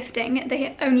influencer gifting,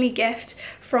 they only gift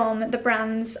from the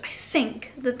brands I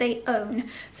think that they own.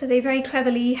 So they very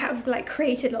cleverly have like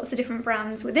created lots of different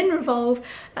brands within Revolve,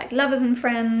 like Lovers and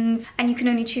Friends, and you can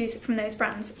only choose from those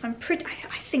brands. So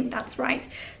I think that's right.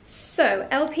 So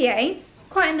LPA,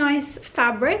 quite a nice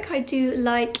fabric. I do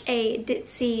like a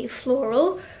ditzy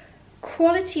floral.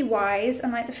 Quality wise,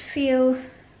 and like the feel,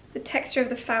 the texture of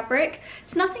the fabric,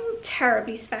 it's nothing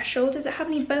terribly special. Does it have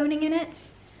any boning in it?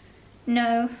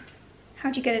 No.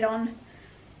 How'd you get it on?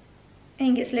 I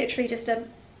think it's literally just a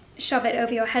shove it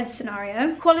over your head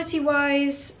scenario. Quality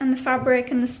wise and the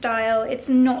fabric and the style, it's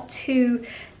not too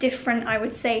different, I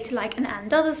would say, to like an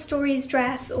And Other Stories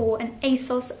dress or an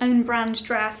ASOS own brand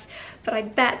dress, but I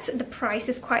bet the price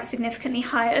is quite significantly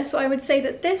higher. So I would say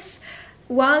that this,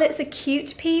 while it's a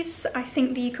cute piece, I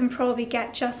think that you can probably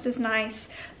get just as nice,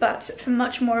 but for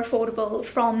much more affordable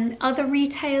from other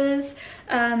retailers,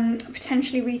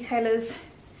 potentially retailers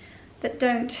that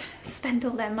don't spend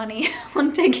all their money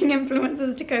on taking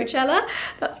influencers to Coachella.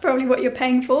 That's probably what you're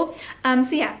paying for.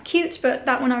 So yeah, cute, but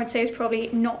that one I would say is probably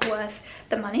not worth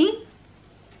the money.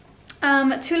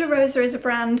 Tula Rosa is a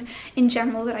brand in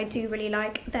general that I do really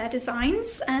like their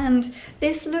designs, and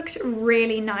this looked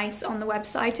really nice on the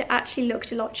website. It actually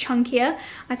looked a lot chunkier.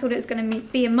 I thought it was going to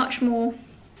be a much more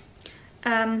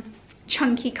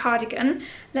chunky cardigan.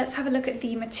 Let's have a look at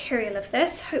the material of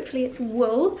this. Hopefully it's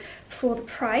wool for the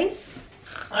price.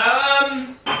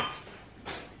 That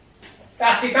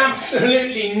is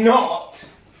absolutely not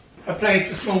a place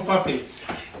for small puppies,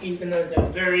 even though they're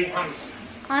very handsome.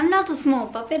 I'm not a small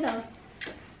puppy though.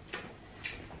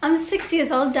 I'm 6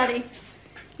 years old, Daddy.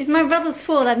 If my brother's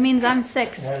 4, that means I'm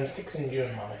 6. I'm 6 in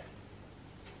June, Mummy.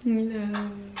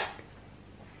 No.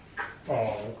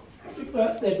 Oh, happy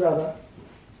birthday, brother.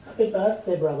 Happy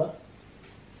birthday, brother.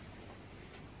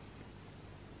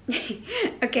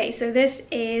 Okay, so this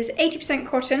is 80%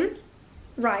 cotton.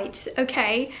 Right,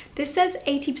 okay. This says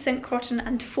 80% cotton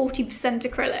and 40%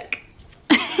 acrylic.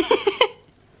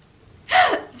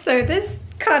 So this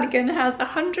cardigan has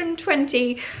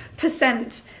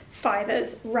 120%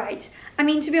 fibres. Right. I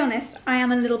mean, to be honest, I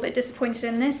am a little bit disappointed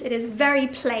in this. It is very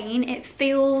plain. It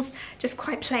feels just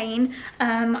quite plain.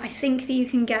 I think that you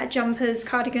can get jumpers,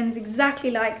 cardigans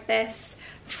exactly like this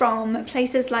from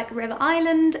places like River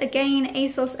Island, again,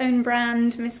 ASOS own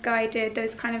brand, Misguided,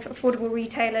 those kind of affordable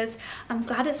retailers. I'm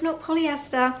glad it's not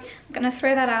polyester. I'm gonna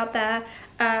throw that out there.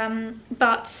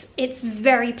 But it's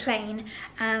very plain,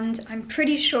 and I'm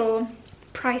pretty sure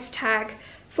price tag,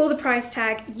 for the price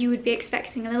tag, you would be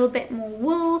expecting a little bit more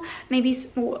wool, maybe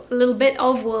a little bit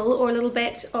of wool or a little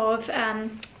bit of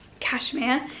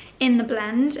cashmere in the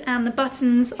blend, and the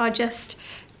buttons are just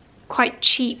quite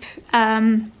cheap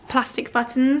plastic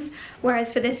buttons,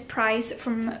 whereas for this price,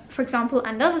 from, for example,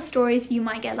 and other stores, you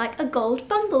might get like a gold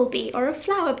bumblebee or a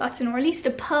flower button or at least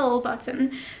a pearl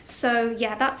button. So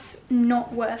yeah, that's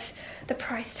not worth the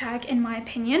price tag in my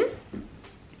opinion.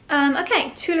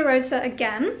 Okay, Tularosa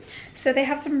again. So they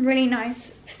have some really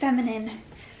nice feminine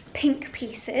pink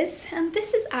pieces, and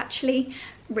this is actually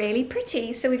really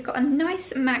pretty. So we've got a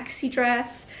nice maxi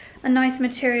dress, a nice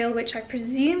material which I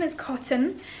presume is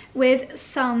cotton with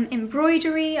some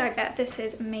embroidery. I bet this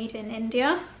is made in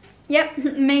India. Yep,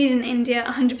 made in India,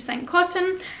 100%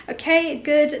 cotton. Okay,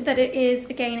 good that it is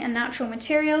again a natural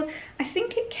material. I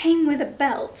think it came with a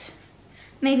belt.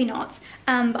 Maybe not,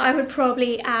 but I would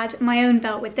probably add my own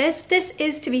belt with this. This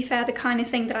is, to be fair, the kind of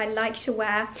thing that I like to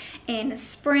wear in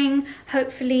spring.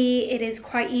 Hopefully it is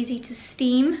quite easy to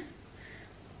steam.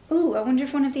 Ooh, I wonder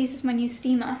if one of these is my new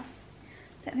steamer.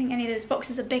 I don't think any of those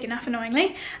boxes are big enough,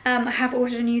 annoyingly. I have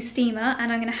ordered a new steamer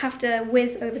and I'm gonna have to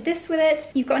whiz over this with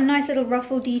it. You've got a nice little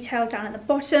ruffle detail down at the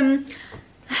bottom.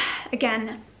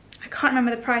 Again, I can't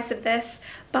remember the price of this,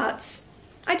 but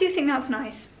I do think that's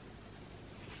nice.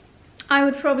 I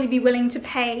would probably be willing to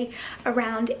pay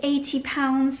around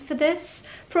 £80 for this,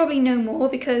 probably no more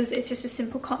because it's just a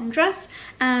simple cotton dress,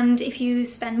 and if you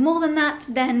spend more than that,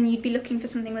 then you'd be looking for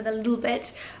something with a little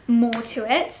bit more to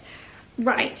it.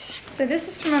 Right, so this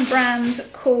is from a brand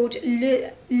called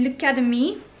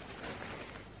L'Académie,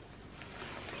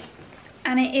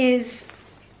 and it is...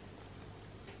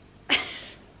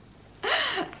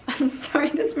 I'm sorry,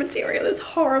 this material is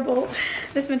horrible.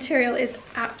 This material is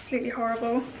absolutely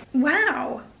horrible.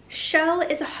 Wow, shell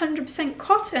is 100%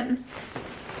 cotton.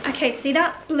 Okay, see,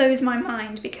 that blows my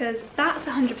mind because that's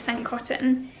 100%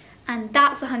 cotton and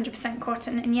that's 100%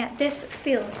 cotton, and yet this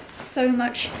feels so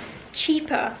much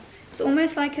cheaper. It's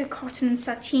almost like a cotton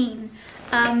sateen.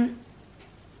 I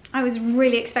was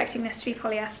really expecting this to be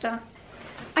polyester.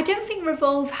 I don't think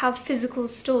Revolve have physical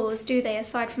stores, do they,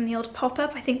 aside from the odd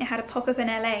pop-up? I think they had a pop-up in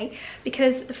LA,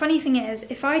 because the funny thing is,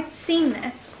 if I'd seen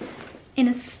this in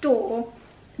a store,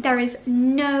 there is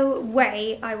no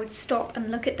way I would stop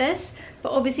and look at this,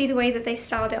 but obviously the way that they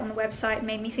styled it on the website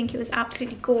made me think it was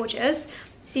absolutely gorgeous.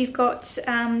 So you've got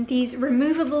these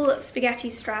removable spaghetti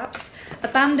straps, a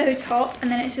bandeau top,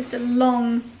 and then it's just a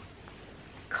long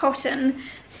cotton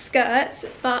skirt,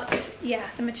 but yeah,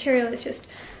 the material is just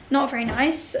not very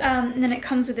nice. And then it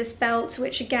comes with this belt,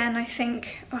 which again, I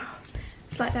think, oh,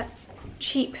 it's like that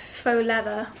cheap faux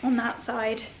leather on that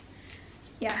side.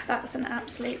 Yeah, that's an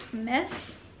absolute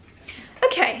mess.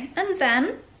 Okay, and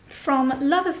then from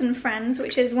Lovers and Friends,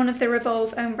 which is one of the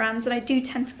Revolve own brands that I do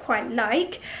tend to quite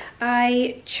like,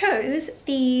 I chose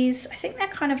these. I think they're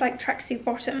kind of like tracksuit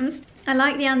bottoms. I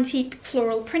like the antique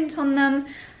floral print on them.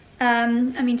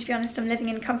 I mean, to be honest, I'm living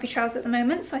in comfy trousers at the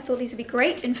moment, so I thought these would be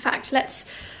great. In fact, let's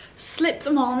slip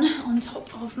them on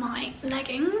top of my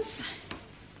leggings.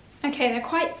 Okay, they're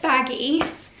quite baggy,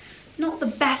 not the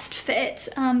best fit,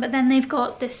 but then they've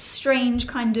got this strange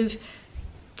kind of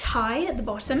tie at the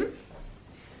bottom.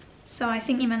 So I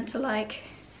think you're meant to, like,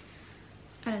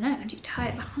 I don't know, do you tie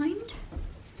it behind?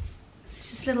 It's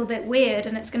just a little bit weird,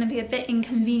 and it's going to be a bit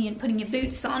inconvenient putting your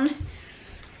boots on.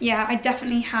 Yeah, I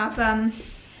definitely have,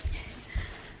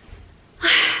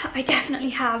 I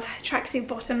definitely have tracksuit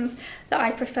bottoms that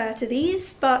I prefer to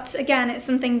these, but again, it's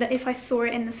something that if I saw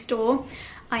it in the store,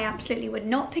 I absolutely would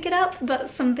not pick it up, but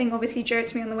something obviously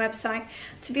jokes me on the website.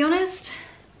 To be honest,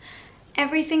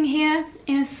 everything here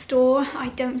in a store, I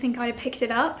don't think I'd have picked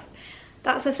it up.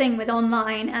 That's the thing with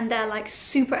online, and they're like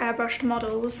super airbrushed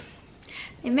models.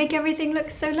 They make everything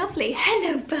look so lovely.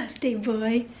 Hello, birthday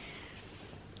boy.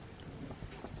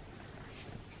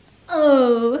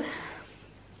 Oh.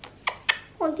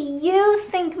 What do you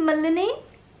think, Melanie?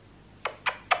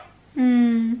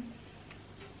 Oh.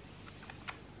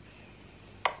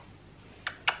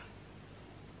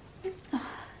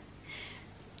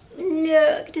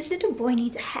 Look, this little boy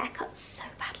needs a haircut so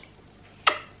badly.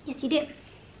 Yes, you do.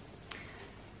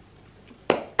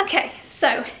 Okay,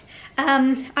 so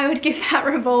I would give that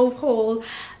Revolve haul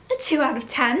a 2 out of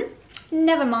 10.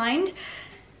 Never mind.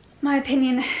 My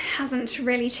opinion hasn't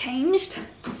really changed.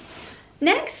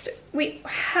 Next, we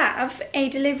have a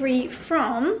delivery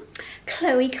from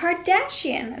Khloe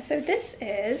Kardashian. So this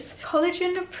is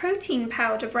collagen protein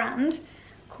powder brand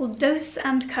called Dose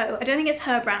 & Co. I don't think it's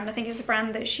her brand. I think it's a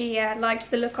brand that she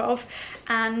liked the look of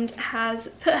and has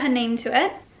put her name to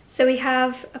it. So we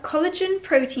have a collagen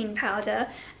protein powder,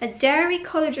 a dairy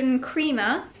collagen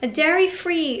creamer, a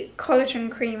dairy-free collagen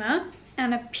creamer,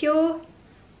 and a pure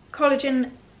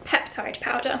collagen peptide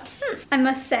powder. I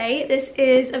must say this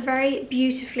is a very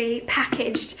beautifully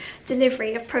packaged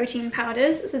delivery of protein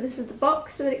powders. So this is the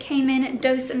box that it came in,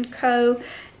 Dose & Co.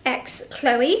 X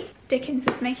Khloe. Dickens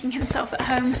is making himself at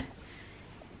home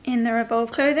in the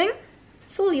Revolve clothing.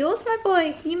 It's all yours, my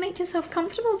boy. You make yourself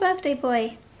comfortable, birthday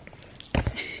boy.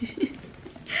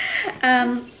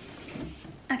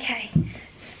 Okay,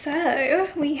 so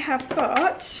we have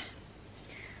got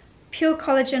pure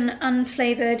collagen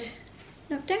unflavored.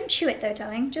 No, don't chew it though,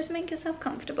 darling. Just make yourself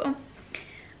comfortable.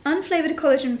 Unflavored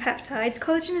collagen peptides.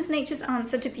 Collagen is nature's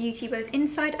answer to beauty, both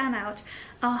inside and out.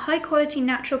 Our high-quality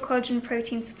natural collagen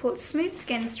protein supports smooth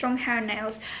skin, strong hair and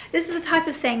nails. This is the type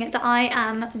of thing that I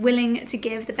am willing to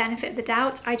give the benefit of the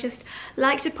doubt. I just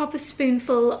like to pop a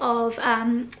spoonful of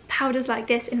powders like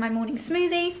this in my morning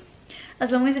smoothie.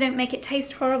 As long as I don't make it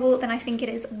taste horrible, then I think it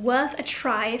is worth a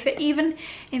try. If it even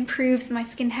improves my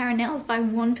skin, hair and nails by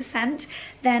 1%,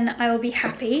 then I will be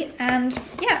happy. And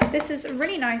yeah, this is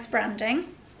really nice branding.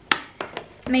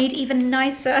 Made even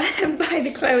nicer by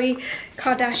the Khloe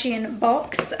Kardashian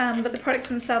box, but the products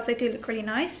themselves, they do look really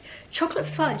nice. Chocolate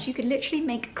fudge. You could literally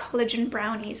make collagen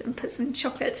brownies and put some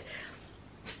chocolate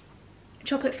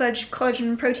fudge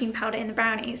collagen protein powder in the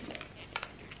brownies.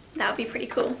 That would be pretty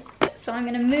cool. So I'm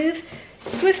going to move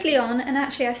swiftly on, and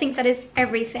actually I think that is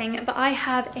everything, but I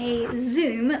have a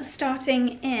Zoom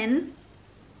starting in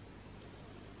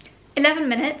 11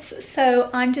 minutes,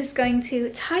 so I'm just going to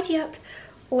tidy up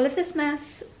all of this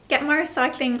mess, get my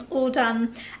recycling all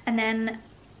done, and then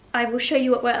I will show you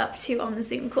what we're up to on the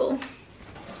Zoom call.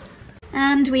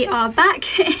 And we are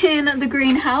back in the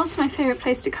greenhouse, my favourite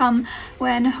place to come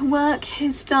when work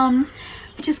is done.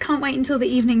 I just can't wait until the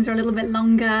evenings are a little bit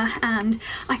longer and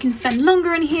I can spend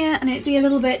longer in here and it'd be a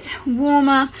little bit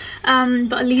warmer,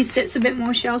 but at least it's a bit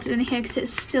more sheltered in here because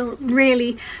it's still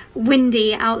really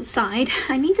windy outside.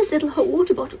 I need this little hot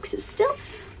water bottle because it's still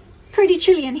pretty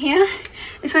chilly in here.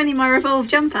 If only my Revolve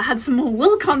jumper had some more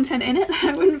wool content in it,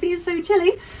 then it wouldn't be so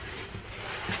chilly.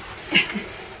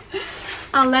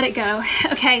 I'll let it go.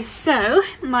 Okay, so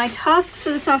my tasks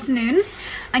for this afternoon.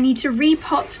 I need to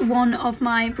repot one of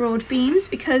my broad beans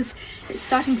because it's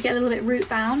starting to get a little bit root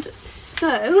bound.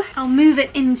 So I'll move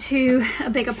it into a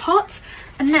bigger pot,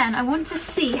 and then I want to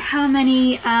see how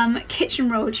many kitchen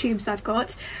roll tubes I've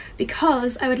got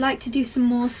because I would like to do some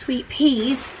more sweet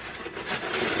peas.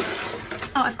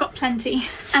 Oh, I've got plenty.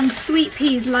 And sweet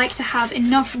peas like to have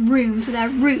enough room for their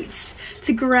roots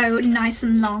to grow nice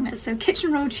and long. So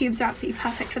kitchen roll tubes are absolutely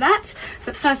perfect for that.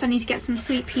 But first I need to get some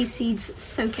sweet pea seeds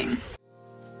soaking.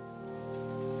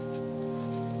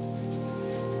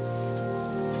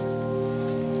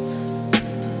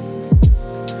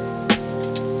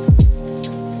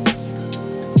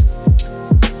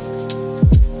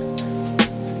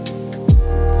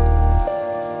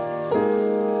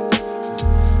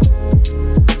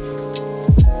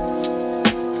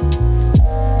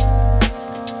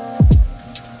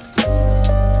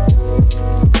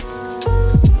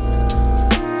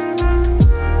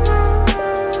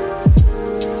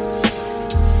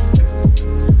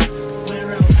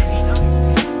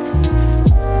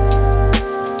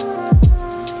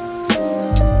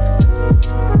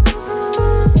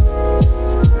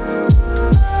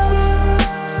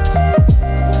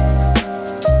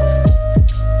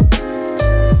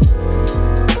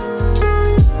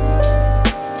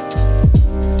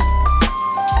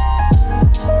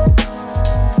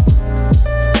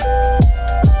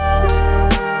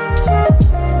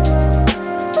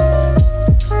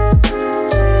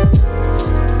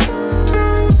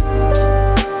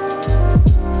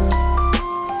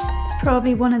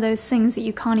 probably one of those things that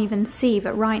you can't even see,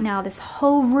 but right now this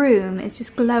whole room is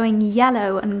just glowing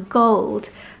yellow and gold.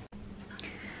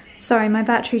 Sorry, my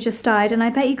battery just died, and I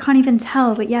bet you can't even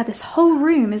tell, but yeah, this whole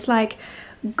room is like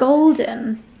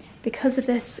golden because of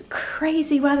this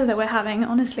crazy weather that we're having.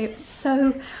 Honestly, it was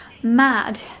so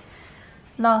mad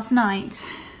last night.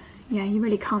 Yeah, you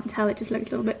really can't tell, it just looks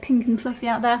a little bit pink and fluffy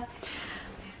out there.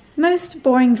 Most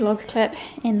boring vlog clip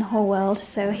in the whole world,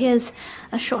 so here's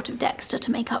a shot of Dexter to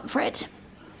make up for it.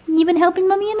 You've been helping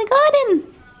Mummy in the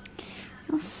garden.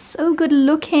 You're so good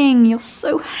looking, you're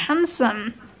so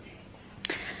handsome.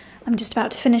 I'm just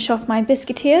about to finish off my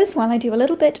biscuiteers while I do a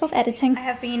little bit of editing. I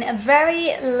have been a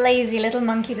very lazy little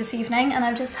monkey this evening, and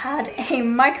I've just had a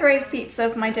microwave pizza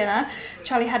for my dinner.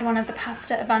 Charlie had one of the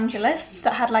pasta evangelists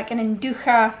that had like an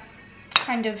induja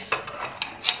kind of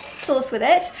sauce with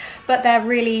it, but they're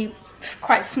really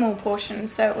quite small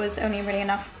portions, so it was only really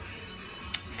enough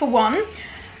for one.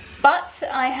 But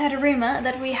I heard a rumour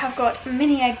that we have got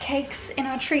mini egg cakes in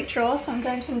our treat drawer, so I'm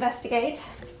going to investigate.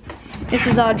 This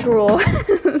is our drawer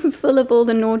full of all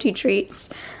the naughty treats.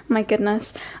 My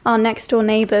goodness. Our next door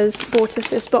neighbours bought us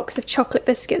this box of chocolate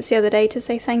biscuits the other day to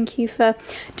say thank you for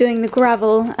doing the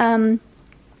gravel down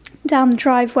the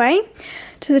driveway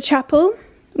to the chapel.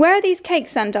 Where are these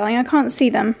cakes then, darling? I can't see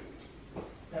them.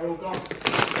 They're all gone.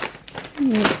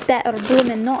 You better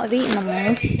blooming not have eaten them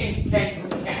all.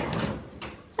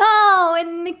 Oh,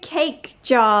 in the cake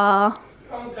jar.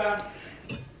 Okay.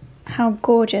 How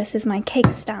gorgeous is my cake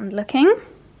stand looking?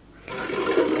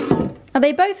 Are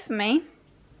they both for me?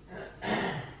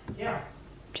 Yeah.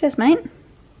 Cheers, mate.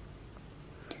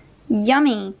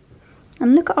 Yummy.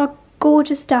 And look at our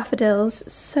gorgeous daffodils.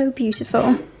 So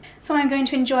beautiful. So I'm going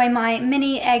to enjoy my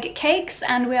mini egg cakes,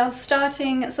 and we are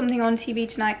starting something on TV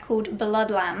tonight called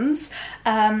Bloodlands,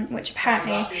 which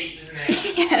apparently... Sounds upbeat, doesn't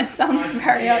it? Yeah, sounds Nice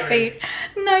very and upbeat.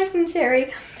 Nice and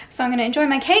cheery. So I'm going to enjoy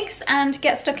my cakes and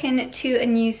get stuck into a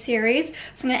new series.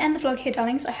 So I'm going to end the vlog here,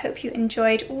 darlings. I hope you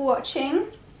enjoyed watching.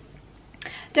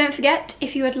 Don't forget,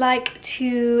 if you would like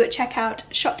to check out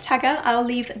ShopTagr, I'll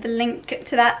leave the link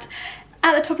to that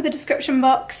at the top of the description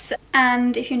box.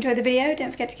 And if you enjoyed the video,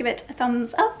 don't forget to give it a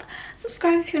thumbs up,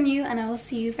 subscribe if you're new, and I will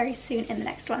see you very soon in the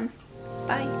next one.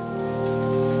 Bye.